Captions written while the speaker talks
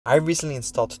I recently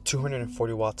installed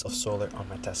 240 watts of solar on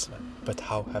my Tesla, but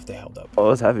how have they held up?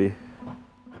 Oh, it's heavy.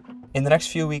 In the next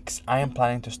few weeks, I am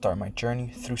planning to start my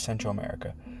journey through Central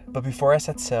America. But before I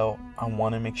set sail, I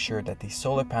want to make sure that these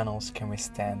solar panels can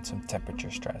withstand some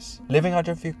temperature stress. Living out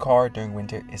of your car during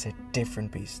winter is a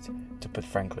different beast, to put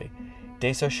frankly.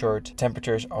 Days are short,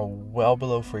 temperatures are well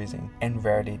below freezing, and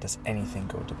rarely does anything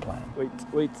go to plan.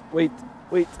 Wait.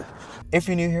 If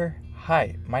you're new here,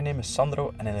 hi, my name is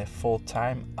Sandro and I live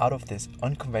full-time out of this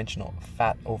unconventional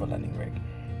fat overlanding rig,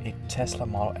 a Tesla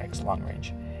Model X long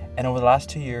range. And over the last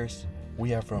 2 years, we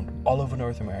have roamed all over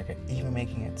North America, even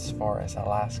making it as far as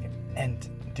Alaska and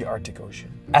the Arctic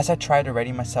Ocean. As I try to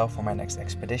ready myself for my next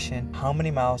expedition, how many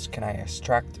miles can I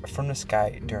extract from the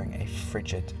sky during a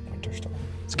frigid winter storm?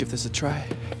 Let's give this a try.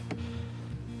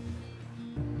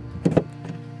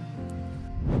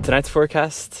 Tonight's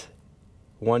forecast,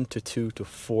 1 to 2 to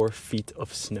 4 feet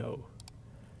of snow.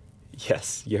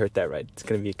 Yes, you heard that right. It's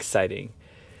going to be exciting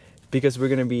because we're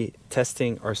going to be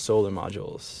testing our solar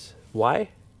modules. Why?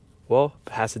 Well,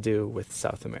 it has to do with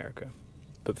South America.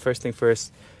 But first thing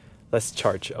first, let's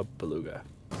charge up Beluga.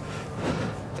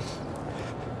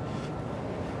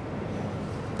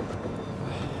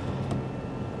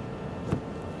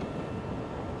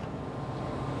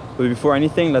 But before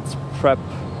anything, let's prep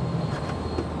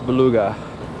Beluga.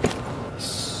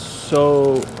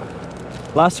 So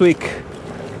last week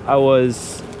I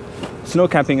was snow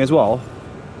camping as well,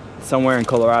 somewhere in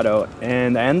Colorado,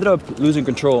 and I ended up losing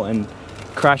control and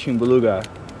crashing Beluga.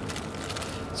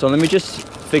 So let me just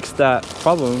fix that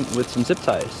problem with some zip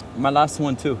ties. My last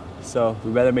one too, so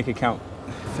we better make it count.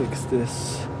 Fix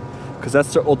this, because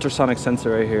that's the ultrasonic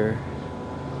sensor right here.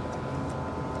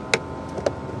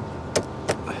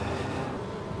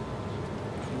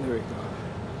 There we go.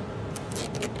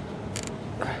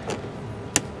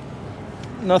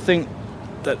 Nothing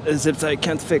that a zip tie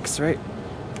can't fix, right?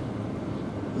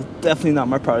 Definitely not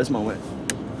my proudest moment.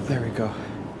 There we go.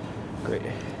 Great.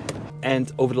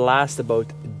 And over the last about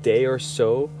day or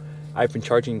so, I've been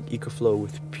charging EcoFlow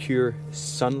with pure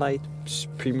sunlight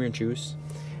premium juice,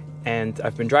 and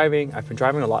I've been driving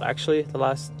a lot actually the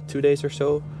last 2 days or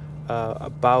so,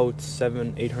 about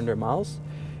 700-800 miles,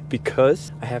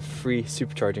 because I have free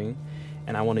supercharging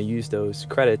and I want to use those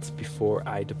credits before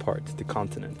I depart the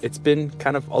continent. It's been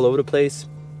kind of all over the place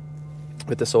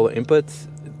with the solar inputs.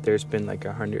 There's been like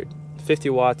 150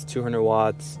 watts, 200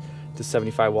 watts to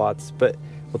 75 watts, but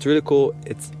what's really cool,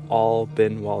 it's all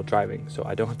been while driving, so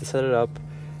I don't have to set it up,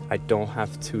 I don't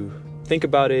have to think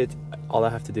about it. All I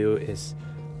have to do is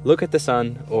look at the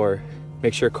sun or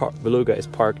make sure Beluga is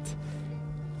parked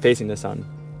facing the sun,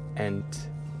 and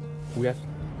we have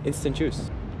instant juice.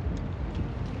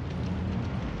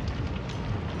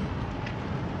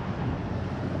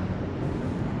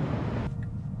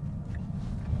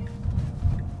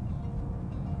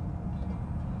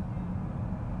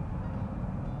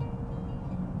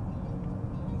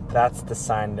 That's the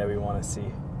sign that we want to see.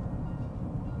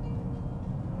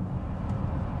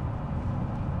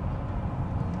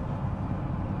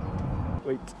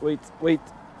 Wait.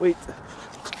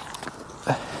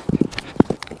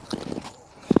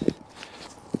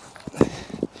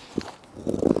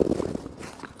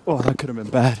 Oh, that could have been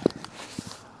bad.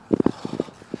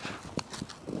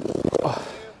 Oh.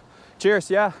 Cheers,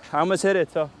 yeah, I almost hit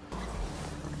it, so.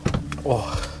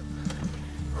 Oh.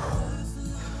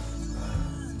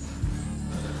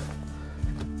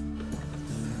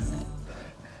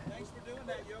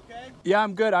 Yeah,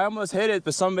 I'm good. I almost hit it,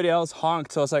 but somebody else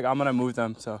honked, so it's like I'm gonna move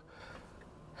them. So,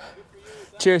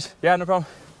 cheers. Yeah, no problem.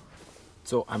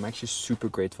 So I'm actually super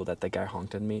grateful that guy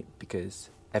honked at me,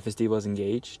 because FSD was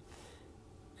engaged,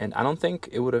 and I don't think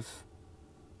it would have.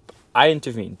 I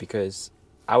intervened because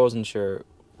I wasn't sure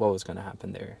what was gonna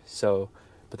happen there. So,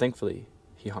 but thankfully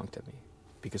he honked at me,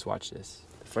 because watch this.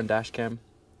 The front dash cam.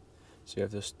 So you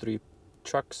have those 3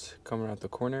 trucks coming around the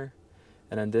corner,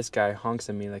 and then this guy honks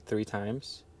at me like 3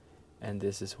 times. And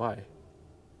this is why.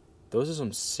 Those are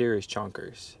some serious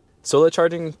chonkers. Solar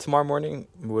charging tomorrow morning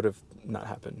would have not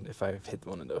happened if I hit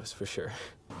one of those, for sure.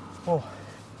 Oh,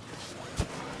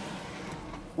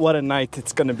 what a night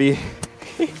it's gonna be.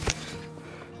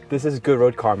 This is good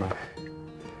road karma.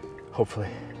 Hopefully.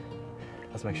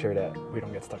 Let's make sure that we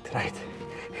don't get stuck tonight.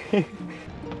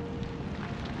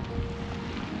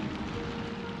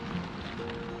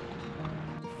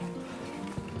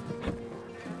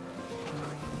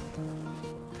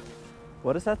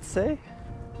 What does that say?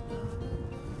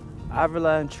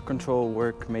 Avalanche control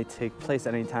work may take place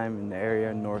anytime in the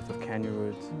area north of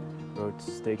Canyon Roads.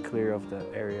 Stay clear of the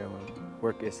area when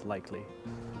work is likely.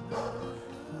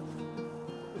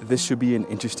 This should be an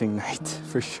interesting night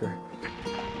for sure.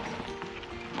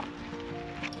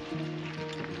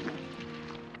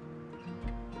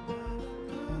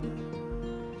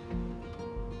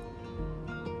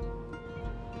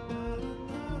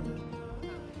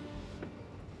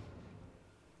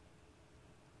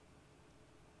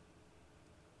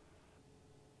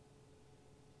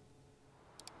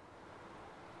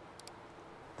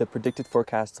 The predicted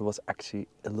forecast was actually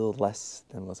a little less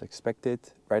than was expected.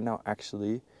 Right now,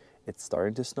 actually, it's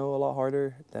starting to snow a lot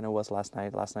harder than it was last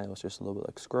night. Last night it was just a little bit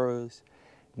like squirrels.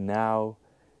 Now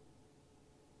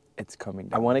it's coming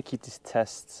down. I want to keep these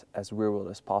tests as real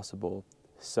world as possible.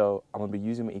 So I'm going to be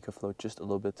using my EcoFlow just a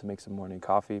little bit to make some morning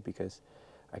coffee because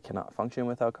I cannot function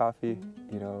without coffee.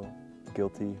 You know,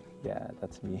 guilty. Yeah,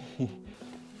 that's me.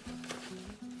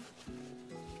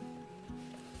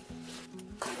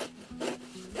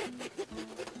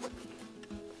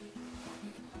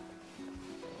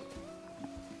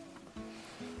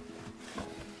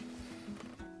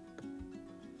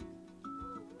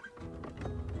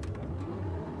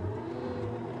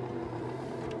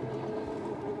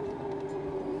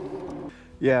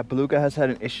 Yeah, Beluga has had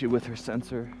an issue with her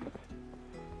sensor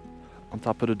on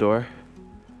top of the door.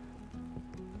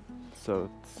 So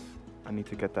I need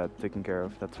to get that taken care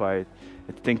of. That's why I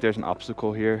think there's an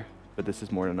obstacle here, but this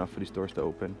is more than enough for these doors to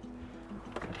open.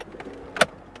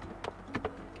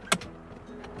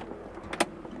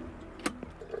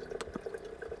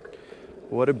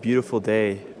 What a beautiful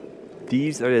day.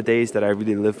 These are the days that I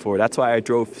really live for. That's why I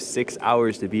drove 6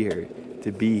 hours to be here,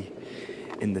 to be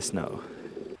in the snow.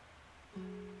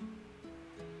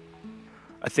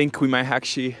 I think we might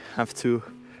actually have to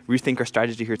rethink our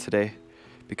strategy here today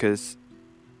because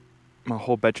my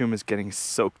whole bedroom is getting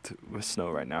soaked with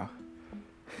snow right now.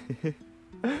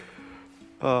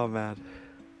 Oh man.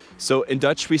 So in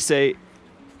Dutch we say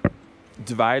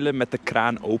dweilen met de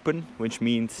kraan open, which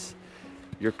means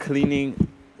you're cleaning,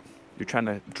 you're trying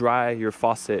to dry your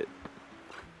faucet.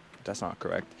 That's not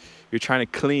correct. You're trying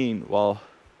to clean while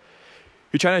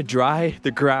you're trying to dry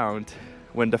the ground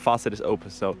when the faucet is open.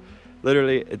 So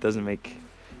literally, it doesn't make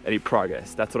any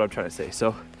progress. That's what I'm trying to say.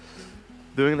 So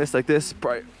doing this like this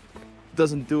probably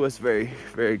doesn't do us very,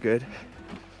 very good.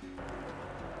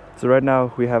 So right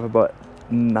now we have about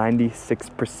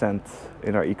 96%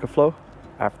 in our EcoFlow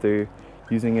after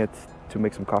using it to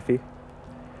make some coffee.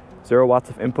 0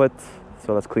 watts of input.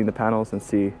 So let's clean the panels and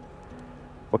see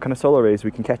what kind of solar rays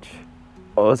we can catch.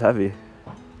 Oh, it's heavy.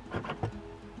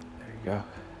 There you go.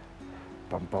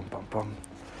 Bum, bum, bum, bum.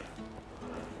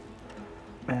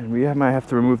 And we might have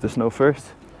to remove the snow first.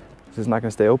 This is not going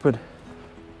to stay open.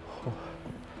 Oh.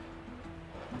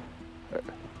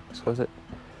 Let's close it.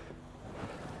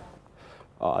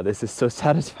 Oh, this is so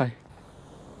satisfying.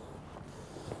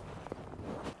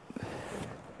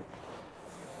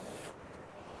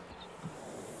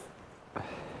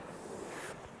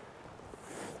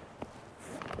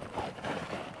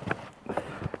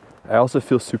 I also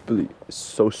feel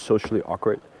so socially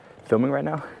awkward filming right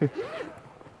now.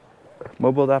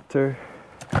 Mobile adapter,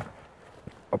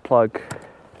 a plug.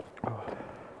 Oh,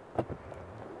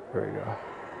 there we go.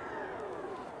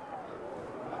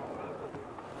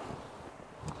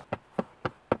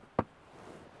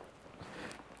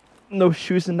 No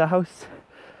shoes in the house.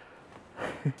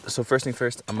 So first thing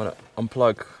first, I'm gonna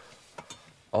unplug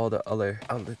all the other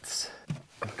outlets.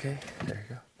 Okay, there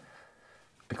you go.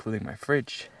 Including my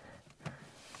fridge.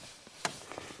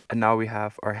 And now we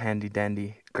have our handy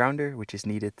dandy grounder, which is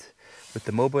needed with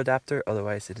the mobile adapter,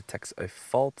 otherwise it detects a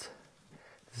fault.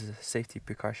 This is a safety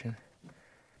precaution.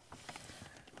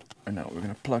 And now we're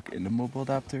gonna plug in the mobile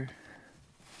adapter.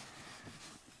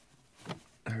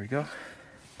 There we go.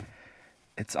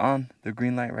 It's on, the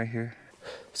green light right here.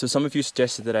 So some of you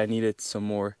suggested that I needed some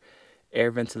more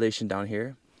air ventilation down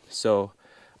here. So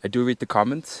I do read the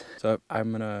comments. So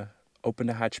I'm gonna open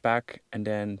the hatchback and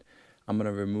then I'm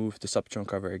gonna remove the subtrunk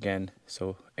cover again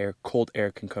so cold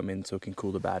air can come in so it can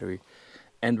cool the battery.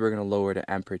 And we're gonna lower the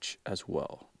amperage as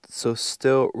well. So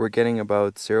still we're getting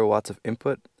about 0 watts of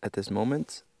input at this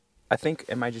moment. I think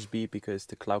it might just be because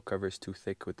the cloud cover is too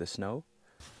thick with the snow.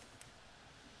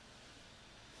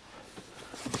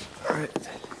 All right,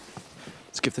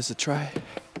 let's give this a try.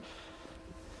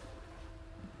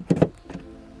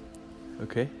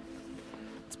 Okay,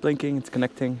 it's blinking, it's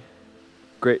connecting.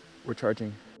 Great, we're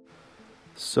charging.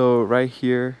 So right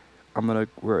here,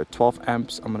 we're at 12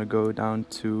 amps. I'm gonna go down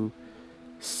to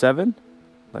 7,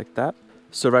 like that.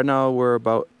 So right now we're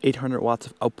about 800 watts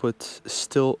of output,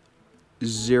 still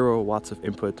 0 watts of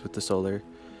input with the solar.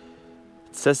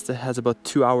 It says it has about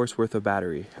 2 hours worth of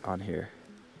battery on here.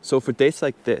 So for days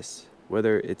like this,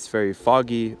 whether it's very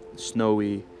foggy,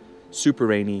 snowy, super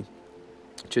rainy,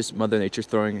 just Mother Nature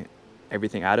throwing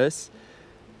everything at us,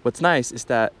 what's nice is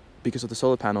that because of the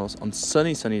solar panels, on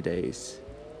sunny days,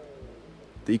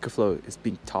 the EcoFlow is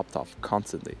being topped off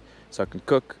constantly. So I can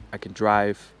cook, I can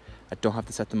drive, I don't have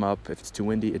to set them up. If it's too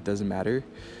windy, it doesn't matter.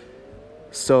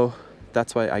 So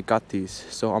that's why I got these.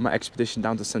 So on my expedition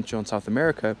down to Central and South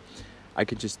America, I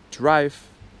could just drive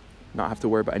not have to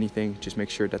worry about anything. Just make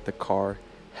sure that the car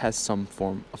has some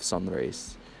form of sun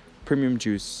rays. Premium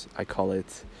juice, I call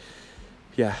it.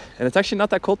 Yeah, and it's actually not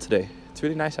that cold today. It's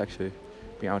really nice actually,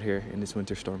 being out here in this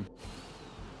winter storm.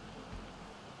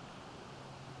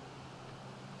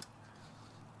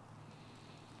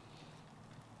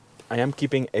 I am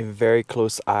keeping a very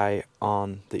close eye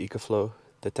on the EcoFlow,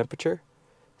 the temperature.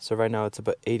 So right now it's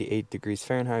about 88 degrees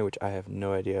Fahrenheit, which I have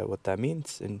no idea what that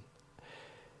means. And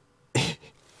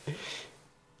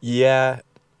yeah,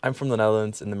 I'm from the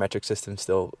Netherlands and the metric system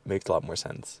still makes a lot more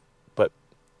sense. But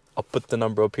I'll put the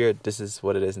number up here. This is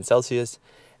what it is in Celsius.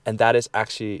 And that is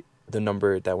actually the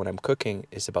number that when I'm cooking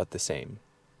is about the same.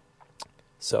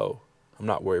 So I'm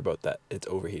not worried about that. It's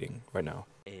overheating right now.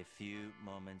 A few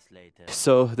moments later.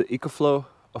 So the EcoFlow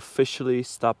officially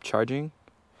stopped charging.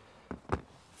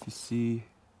 If you see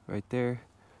right there.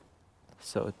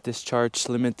 So discharge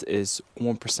limit is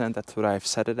 1%. That's what I've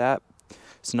set it at.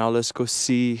 So now let's go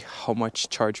see how much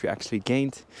charge we actually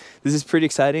gained. This is pretty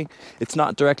exciting. It's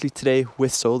not directly today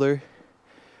with solar,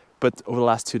 but over the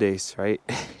last 2 days, right?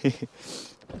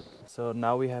 So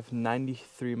now we have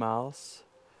 93 miles.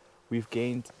 We've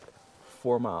gained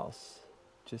 4 miles,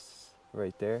 just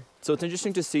right there. So it's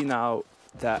interesting to see now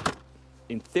that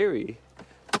in theory,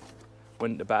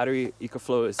 when the battery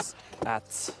EcoFlow is at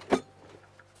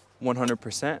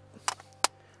 100%,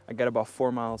 I get about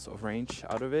 4 miles of range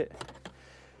out of it.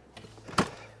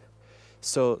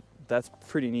 So that's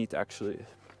pretty neat actually.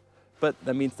 But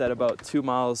that means that about 2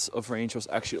 miles of range was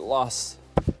actually lost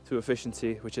to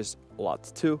efficiency, which is a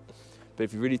lot too. But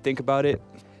if you really think about it,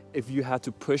 if you had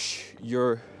to push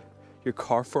your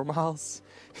car 4 miles,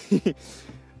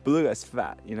 Beluga is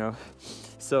fat, you know?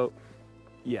 So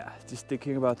yeah, just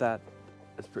thinking about that,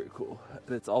 that's pretty cool.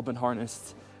 And it's all been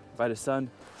harnessed by the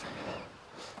sun.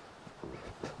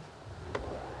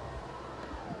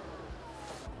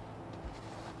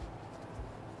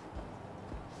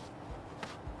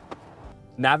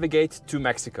 Navigate to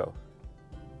Mexico.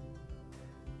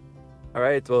 All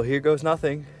right, well, here goes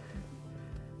nothing.